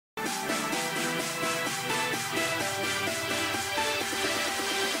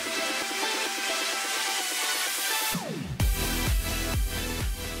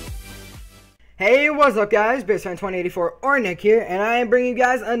Hey, what's up guys? BizFan2084 or Nick here, and I am bringing you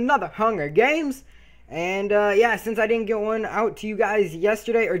guys another Hunger Games. And yeah, since I didn't get one out to you guys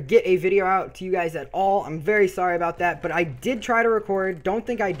yesterday, or get a video out to you guys at all, I'm very sorry about that. But I did try to record. Don't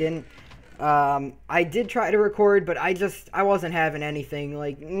think I didn't. I did try to record, but I wasn't having anything.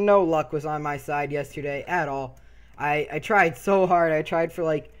 Like, no luck was on my side yesterday at all. I tried so hard. I tried for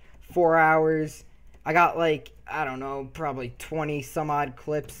like 4 hours. I got like, I don't know, probably 20 some odd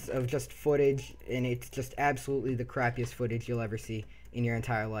clips of just footage, and it's just absolutely the crappiest footage you'll ever see in your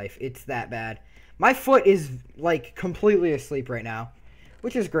entire life. It's that bad. My foot is like completely asleep right now,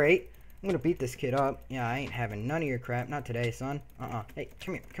 which is great. I'm gonna beat this kid up. Yeah, I ain't having none of your crap. Not today, son. Hey,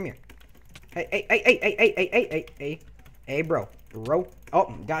 come here, come here. Hey, bro.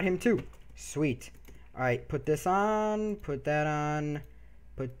 Oh, got him too. Sweet. Alright, put this on, put that on,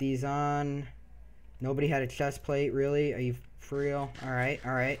 put these on. Nobody had a chest plate, really? Are you for real? Alright,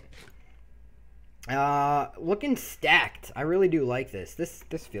 alright. Looking stacked. I really do like this.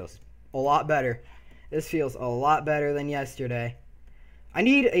 This feels a lot better. This feels a lot better than yesterday. I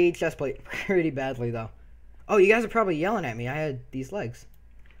need a chest plate pretty badly, though. Oh, you guys are probably yelling at me. I had these legs.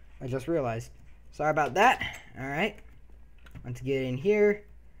 I just realized. Sorry about that. Alright. Let's get in here.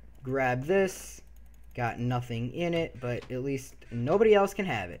 Grab this. Got nothing in it, but at least nobody else can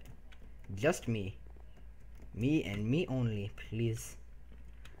have it. Just me. Me and me only, please.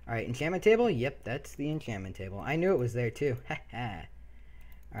 Alright, enchantment table? Yep, that's the enchantment table. I knew it was there, too. Haha.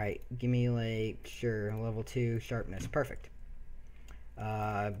 Alright, give me, like, sure, level 2 sharpness. Perfect.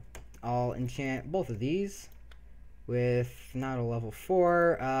 I'll enchant both of these with not a level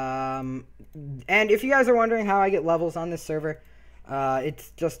 4. And if you guys are wondering how I get levels on this server,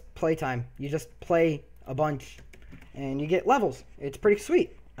 it's just playtime. You just play a bunch, and you get levels. It's pretty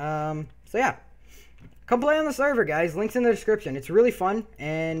sweet. So yeah. Come play on the server, guys. Link's in the description. It's really fun,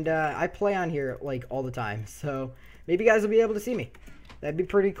 and I play on here, like, all the time. So maybe you guys will be able to see me. That'd be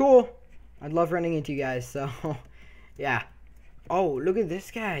pretty cool. I'd love running into you guys, so yeah. Oh, look at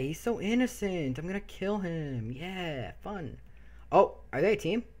this guy. He's so innocent. I'm gonna kill him. Yeah, fun. Oh, are they a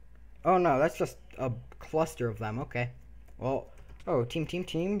team? Oh, no, that's just a cluster of them. Okay. Well, oh,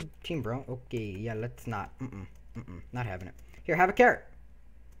 team, bro. Okay, yeah, let's not. Not having it. Here, have a carrot.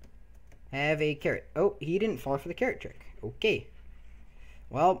 Have a carrot. Oh, he didn't fall for the carrot trick. Okay.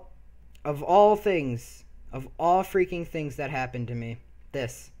 Well, of all things, of all freaking things that happened to me,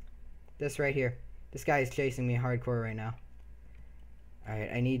 this right here. This guy is chasing me hardcore right now.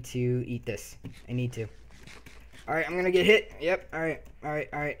 Alright, I need to eat this. I need to. Alright, I'm gonna get hit. Yep, alright.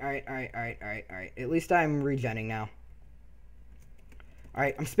 At least I'm regenning now.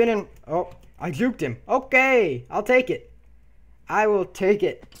 Alright, I'm spinning. Oh, I juked him. Okay, I'll take it. I will take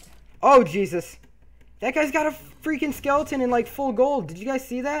it. Oh, Jesus. That guy's got a freaking skeleton in, like, full gold. Did you guys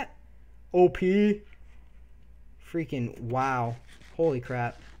see that? OP. Freaking wow. Holy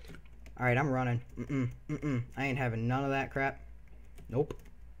crap. Alright, I'm running. I ain't having none of that crap. Nope.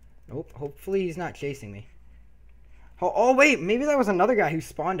 Nope. Hopefully he's not chasing me. Oh, wait. Maybe that was another guy who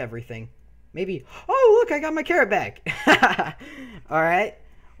spawned everything. Maybe. Oh, look. I got my carrot back. Alright.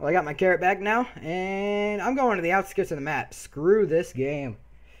 Well, I got my carrot back now. And I'm going to the outskirts of the map. Screw this game.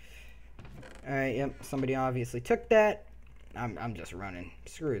 Alright, yep, somebody obviously took that. I'm just running.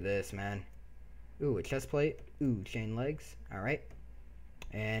 Screw this, man. Ooh, a chest plate. Ooh, chain legs. Alright.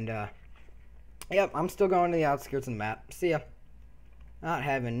 And, yep, I'm still going to the outskirts of the map. See ya. Not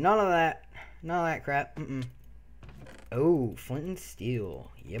having none of that. None of that crap. Oh, flint and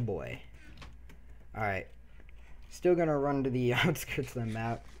steel. Yeah, boy. Alright. Still gonna run to the outskirts of the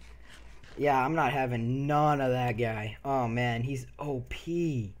map. Yeah, I'm not having none of that guy. Oh, man, he's OP.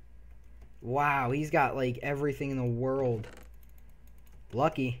 Wow, he's got, like, everything in the world.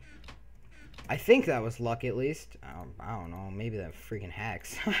 Lucky. I think that was luck, at least. I don't know. Maybe that freaking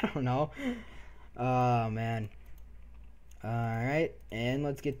hacks. I don't know. Oh, man. Alright, and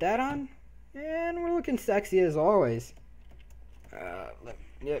let's get that on. And we're looking sexy as always.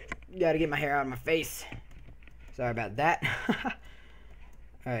 Yep, gotta get my hair out of my face. Sorry about that.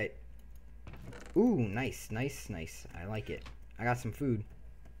 Alright. Ooh, nice. I like it. I got some food.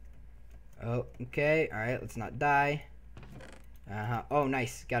 Oh, okay. Alright, let's not die. Oh,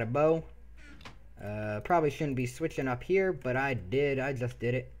 nice. Got a bow. Probably shouldn't be switching up here, but I did. I just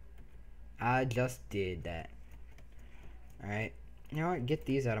did it. I just did that. Alright. You know what? Get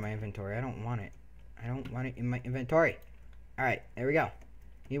these out of my inventory. I don't want it. I don't want it in my inventory. Alright, there we go.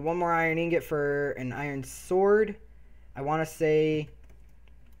 Need one more iron ingot for an iron sword. I want to say...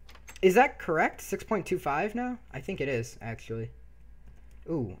 Is that correct? 6.25 now? I think it is, actually.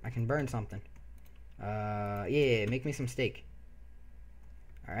 Ooh, I can burn something. Yeah, make me some steak.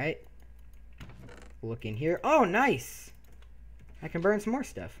 Alright. Look in here. Oh, nice. I can burn some more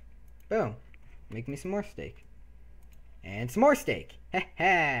stuff. Boom. Make me some more steak. And some more steak. Heh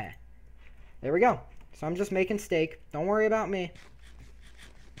heh. There we go. So I'm just making steak. Don't worry about me.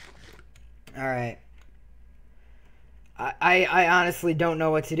 Alright. I honestly don't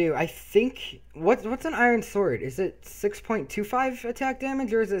know what to do. I think... What's an iron sword? Is it 6.25 attack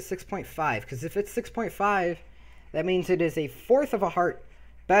damage or is it 6.5? Because if it's 6.5, that means it is a fourth of a heart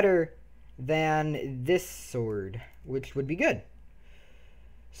better than this sword, which would be good.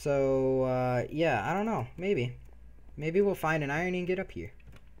 So, yeah, I don't know. Maybe. Maybe we'll find an iron ingot up here.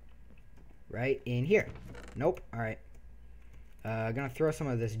 Right in here. Nope. Alright. Gonna throw some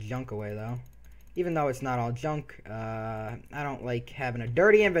of this junk away, though. Even though it's not all junk, I don't like having a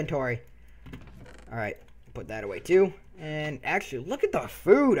dirty inventory. Alright, put that away too. And actually, look at the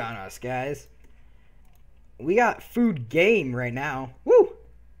food on us, guys. We got food game right now. Woo!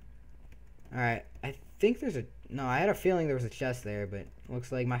 Alright, I think there's a... No, I had a feeling there was a chest there, but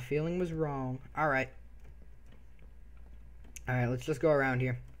looks like my feeling was wrong. Alright. Alright, let's just go around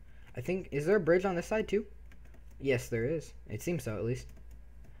here. I think... Is there a bridge on this side too? Yes, there is. It seems so, at least.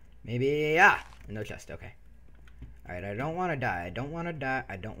 Maybe... Ah! No chest, okay. Alright, I don't want to die. I don't want to die.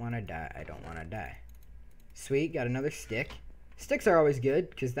 I don't want to die. I don't want to die. Sweet, got another stick. Sticks are always good,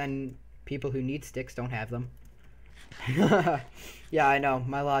 because then people who need sticks don't have them. Yeah, I know.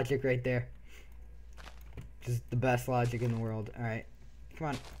 My logic right there. Just the best logic in the world. Alright. Come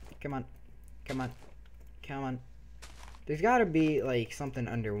on. Come on. Come on. Come on. There's got to be, like, something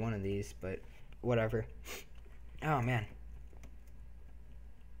under one of these, but whatever. Oh, man.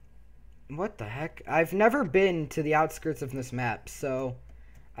 What the heck? I've never been to the outskirts of this map, so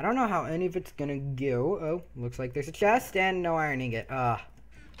I don't know how any of it's gonna go. Oh, looks like there's a chest and no iron ingot. I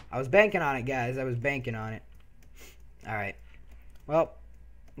was banking on it, guys. I was banking on it. Alright. Well,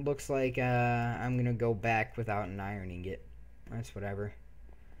 looks like I'm gonna go back without an iron ingot. That's whatever.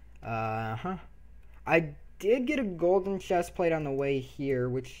 I did get a golden chest plate on the way here,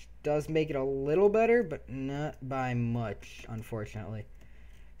 which does make it a little better, but not by much, unfortunately.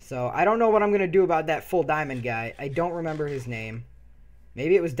 So, I don't know what I'm going to do about that full diamond guy. I don't remember his name.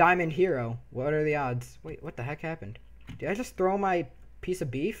 Maybe it was Diamond Hero. What are the odds? Wait, what the heck happened? Did I just throw my piece of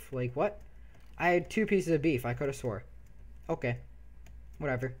beef? Like, what? I had 2 pieces of beef. I could have swore. Okay.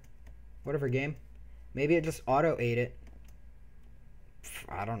 Whatever. Whatever, game. Maybe it just auto-ate it.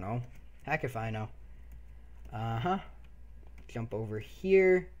 I don't know. Heck if I know. Jump over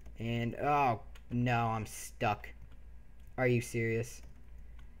here. And, oh, no, I'm stuck. Are you serious?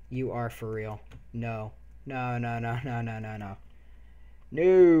 You are for real. No. No, no, no, no, no, no, no.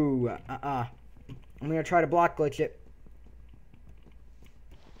 No. I'm going to try to block glitch it.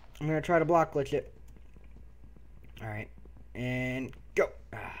 I'm going to try to block glitch it. Alright. And go.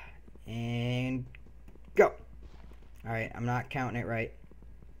 And go. Alright, I'm not counting it right.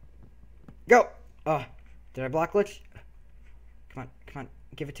 Go. Oh, did I block glitch? Come on, come on.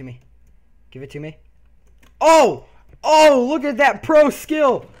 Give it to me. Give it to me. Oh! Oh, look at that pro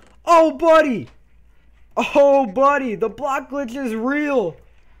skill. Oh, buddy. Oh, buddy. The block glitch is real.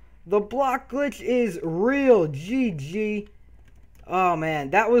 The block glitch is real. GG. Oh,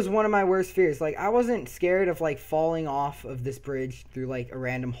 man. That was one of my worst fears. Like, I wasn't scared of, like, falling off of this bridge through, like, a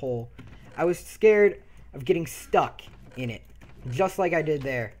random hole. I was scared of getting stuck in it. Just like I did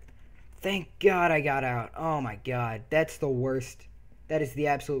there. Thank God I got out. Oh, my God. That's the worst. That is the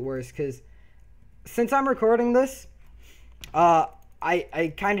absolute worst. Because since I'm recording this,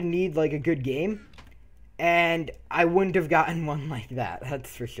 I kind of need, like, a good game, and I wouldn't have gotten one like that,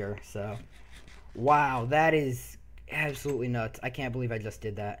 that's for sure, so, wow, that is absolutely nuts. I can't believe I just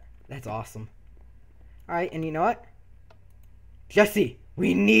did that. That's awesome. Alright, and you know what? Jesse,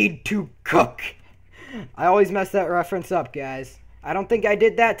 we need to cook! I always mess that reference up, guys. I don't think I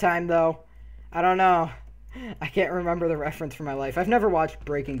did that time, though. I don't know. I can't remember the reference for my life. I've never watched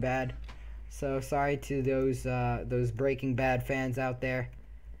Breaking Bad. So, sorry to those Breaking Bad fans out there.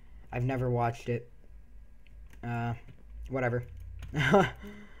 I've never watched it. Whatever. It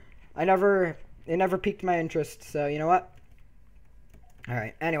never piqued my interest, so you know what?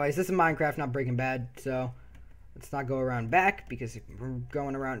 Alright, anyways, this is Minecraft, not Breaking Bad, so let's not go around back, because if we're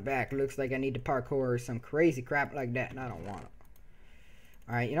going around back, it looks like I need to parkour or some crazy crap like that, and I don't want it.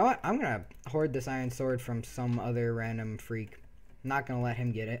 Alright, you know what? I'm gonna hoard this iron sword from some other random freak. I'm not gonna let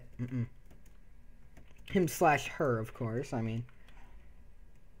him get it. Him slash her, of course. I mean,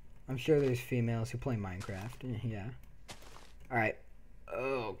 I'm sure there's females who play Minecraft. Yeah. Alright.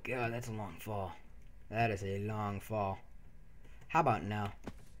 Oh, God, that's a long fall. That is a long fall. How about now?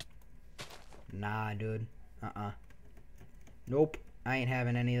 Nah, dude. Nope. I ain't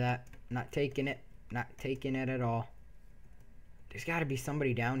having any of that. Not taking it. Not taking it at all. There's got to be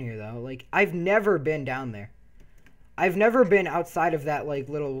somebody down here, though. Like, I've never been down there. I've never been outside of that, like,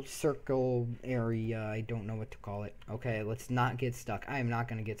 little circle area. I don't know what to call it. Okay, let's not get stuck. I am not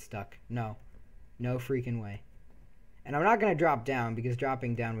going to get stuck. No. No freaking way. And I'm not going to drop down, because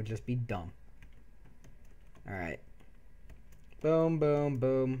dropping down would just be dumb. Alright. Boom, boom,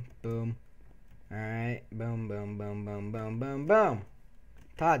 boom, boom. Alright. Boom, boom, boom, boom, boom, boom, boom.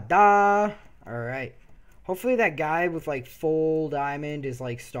 Ta-da! Alright. Hopefully that guy with, like, full diamond is,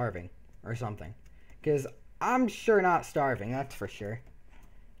 like, starving. Or something. Because I'm sure not starving, that's for sure.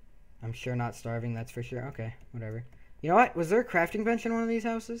 I'm sure not starving, that's for sure. Okay, whatever. You know what? Was there a crafting bench in one of these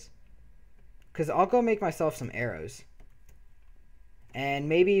houses? Because I'll go make myself some arrows. And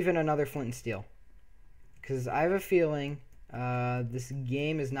maybe even another flint and steel. Because I have a feeling this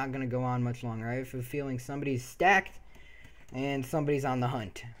game is not going to go on much longer. I have a feeling somebody's stacked and somebody's on the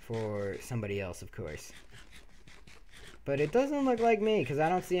hunt for somebody else, of course. But it doesn't look like me because I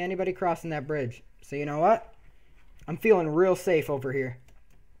don't see anybody crossing that bridge. So you know what? I'm feeling real safe over here.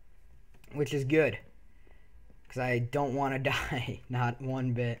 Which is good. Because I don't want to die. Not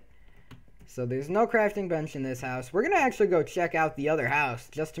one bit. So there's no crafting bench in this house. We're going to actually go check out the other house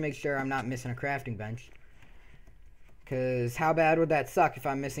just to make sure I'm not missing a crafting bench. Because how bad would that suck if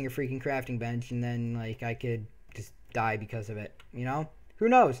I'm missing a freaking crafting bench and then, like, I could just die because of it, you know? Who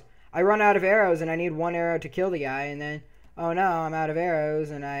knows? I run out of arrows and I need one arrow to kill the guy and then, oh no, I'm out of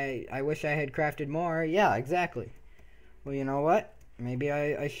arrows and I wish I had crafted more. Yeah, exactly. Well, you know what? Maybe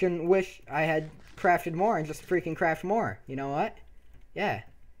I shouldn't wish I had crafted more and just freaking craft more. You know what? Yeah.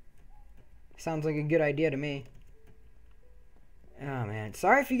 Sounds like a good idea to me. Oh, man.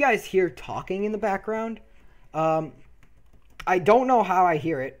 Sorry if you guys hear talking in the background. I don't know how I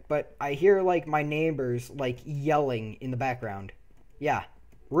hear it, but I hear, like, my neighbors, like, yelling in the background. Yeah.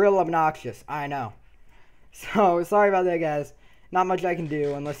 Real obnoxious. I know. So, sorry about that, guys. Not much I can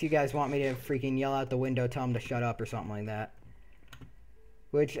do unless you guys want me to freaking yell out the window, tell them to shut up or something like that.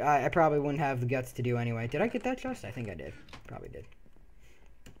 Which I probably wouldn't have the guts to do anyway. Did I get that chest? I think I did. Probably did.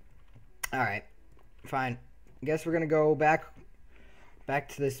 Alright. Fine. I guess we're gonna go back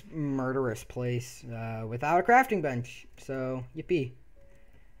to this murderous place without a crafting bench. So, yippee.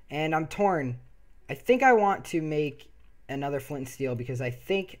 And I'm torn. I think I want to make another flint and steel because I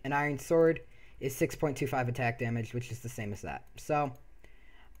think an iron sword is 6.25 attack damage, which is the same as that. So,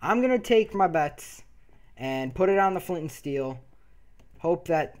 I'm gonna take my bets and put it on the flint and steel. Hope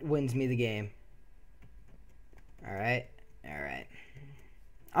that wins me the game. Alright. Alright.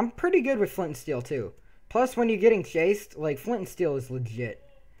 I'm pretty good with flint and steel, too. Plus, when you're getting chased, like, flint and steel is legit.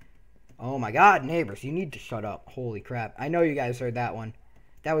 Oh my god, neighbors, you need to shut up. Holy crap. I know you guys heard that one.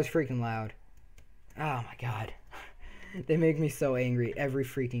 That was freaking loud. Oh my god. They make me so angry every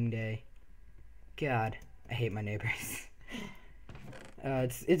freaking day. God, I hate my neighbors.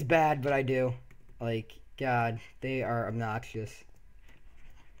 It's bad, but I do. Like, God, they are obnoxious.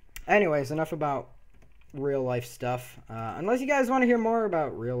 Anyways, enough about real life stuff. Unless you guys want to hear more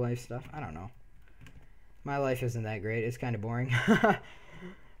about real life stuff. I don't know. My life isn't that great. It's kind of boring.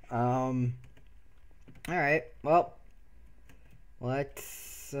 Alright. Well,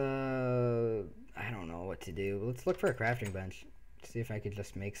 let's, I don't know what to do. Let's look for a crafting bench. See if I could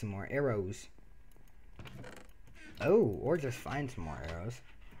just make some more arrows. Oh, or just find some more arrows.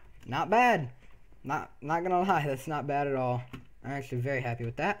 Not bad. Not gonna lie, that's not bad at all. I'm actually very happy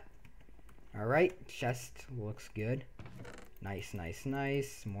with that. Alright, chest looks good. Nice, nice,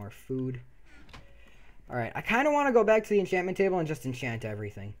 nice. More food. Alright, I kind of want to go back to the enchantment table and just enchant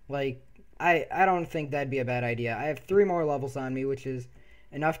everything. Like, I don't think that'd be a bad idea. I have 3 more levels on me, which is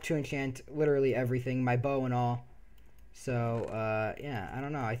enough to enchant literally everything, my bow and all. So, yeah, I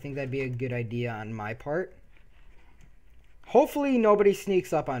don't know. I think that'd be a good idea on my part. Hopefully nobody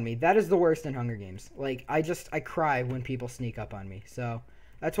sneaks up on me. That is the worst in Hunger Games. Like, I cry when people sneak up on me. So,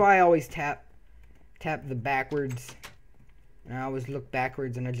 that's why I always tap the backwards. And I always look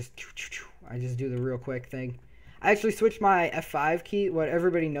backwards and I just do the real quick thing. I actually switched my F5 key, what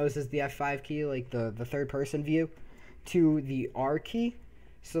everybody knows is the F5 key, like the third person view, to the R key,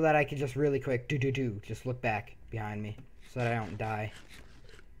 so that I could just really quick just look back behind me, so that I don't die.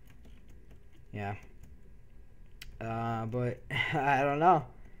 Yeah. But I don't know.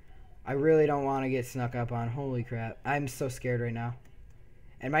 I really don't want to get snuck up on. Holy crap. I'm so scared right now.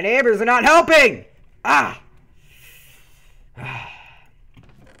 And my neighbors are not helping! Ah!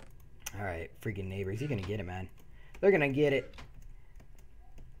 Alright, freaking neighbors. You're gonna get it, man. They're gonna get it.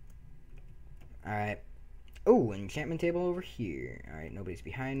 Alright. Oh, enchantment table over here. Alright, nobody's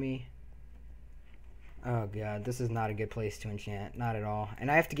behind me. Oh, God. This is not a good place to enchant. Not at all. And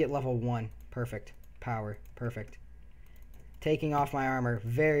I have to get level 1. Perfect. power. Perfect. Taking off my armor.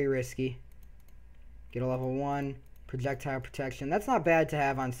 Very risky. Get a level 1. Projectile protection. That's not bad to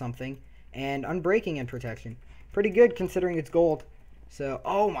have on something. And unbreaking and protection. Pretty good considering it's gold. So,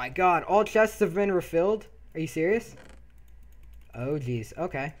 oh my god. All chests have been refilled? Are you serious? Oh, geez.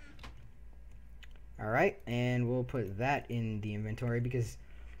 Okay. Alright. And we'll put that in the inventory because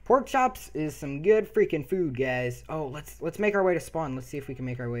pork chops is some good freaking food, guys. Oh, let's make our way to spawn. Let's see if we can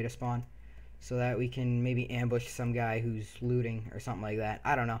make our way to spawn. So that we can maybe ambush some guy who's looting or something like that.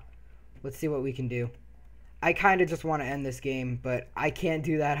 I don't know. Let's see what we can do. I kind of just want to end this game, but I can't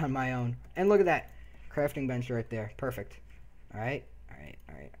do that on my own. And look at that. Crafting bench right there. Perfect. Alright. Alright.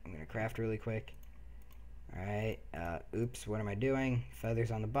 Alright. I'm going to craft really quick. Alright. Oops. What am I doing?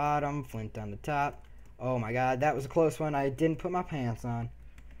 Feathers on the bottom. Flint on the top. Oh my god. That was a close one. I didn't put my pants on.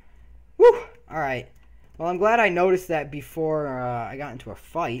 Woo! Alright. Well, I'm glad I noticed that before I got into a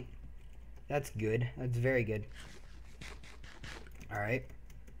fight. That's good. That's very good. Alright.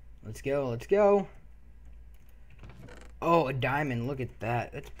 Let's go. Let's go. Oh, a diamond. Look at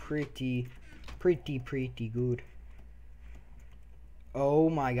that. That's pretty good. Oh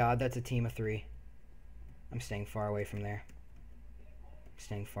my god, that's a team of 3. I'm staying far away from there. I'm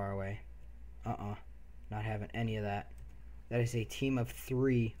staying far away. Not having any of that. That is a team of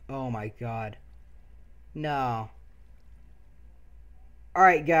 3. Oh my god. No.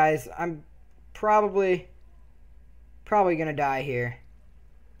 Alright, guys. I'm probably gonna die here.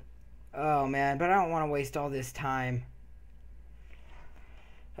 Oh man, but I don't want to waste all this time.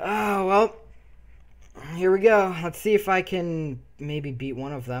 Oh, well, here we go. Let's see if I can maybe beat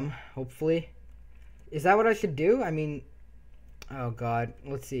one of them, hopefully. Is that what I should do? I mean, oh, God.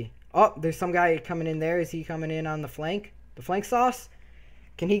 Let's see. Oh, there's some guy coming in there. Is he coming in on the flank? The flank sauce?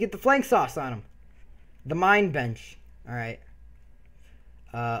 Can he get the flank sauce on him? The mine bench. All right.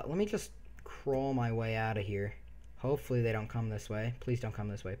 Let me just crawl my way out of here. Hopefully they don't come this way. Please don't come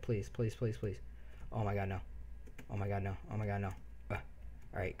this way. Please, please, please, please. Oh, my God, no. Oh, my God, no. Oh, my God, no.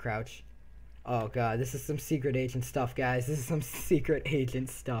 Alright, crouch. Oh god, this is some secret agent stuff, guys. This is some secret agent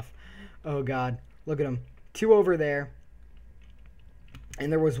stuff. Oh god, look at them. 2 over there.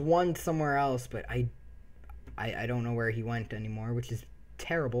 And there was 1 somewhere else, but I don't know where he went anymore, which is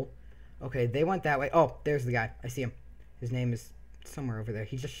terrible. Okay, they went that way. Oh, there's the guy. I see him. His name is somewhere over there.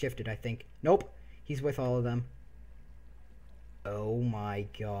 He just shifted, I think. Nope. He's with all of them. Oh my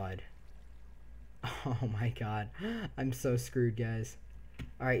god. Oh my god. I'm so screwed, guys.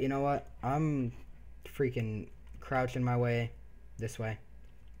 Alright, you know what? I'm freaking crouching my way this way.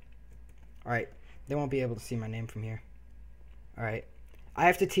 Alright, they won't be able to see my name from here. Alright. I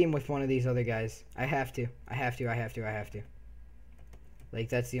have to team with one of these other guys. I have to. I have to. Like,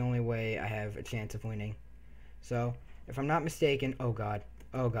 that's the only way I have a chance of winning. So, if I'm not mistaken... Oh, God.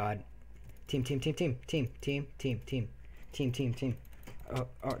 Oh, God. Team. Oh,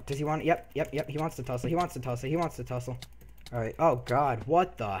 does he want... Yep. He wants to tussle. Alright. Oh, God.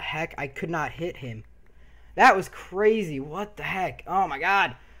 What the heck? I could not hit him. That was crazy. What the heck? Oh, my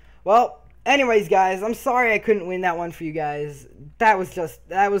God. Well, anyways, guys, I'm sorry I couldn't win that one for you guys. That was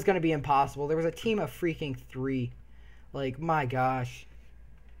going to be impossible. There was a team of freaking 3. Like, my gosh.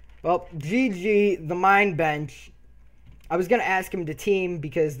 Well, GG, the mine bench. I was going to ask him to team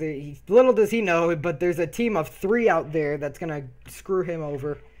because little does he know, but there's a team of 3 out there that's going to screw him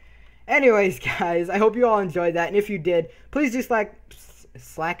over. Anyways, guys, I hope you all enjoyed that, and if you did, please do slack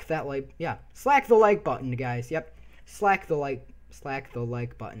the like button, guys. Yep, slack the like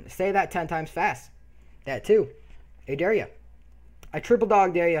button. Say that 10 times fast. That too. I dare ya. I triple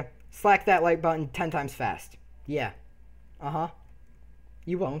dog dare ya. Slack that like button 10 times fast. Yeah.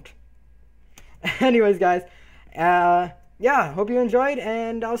 You won't. Anyways, guys, yeah, hope you enjoyed,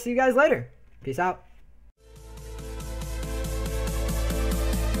 and I'll see you guys later. Peace out.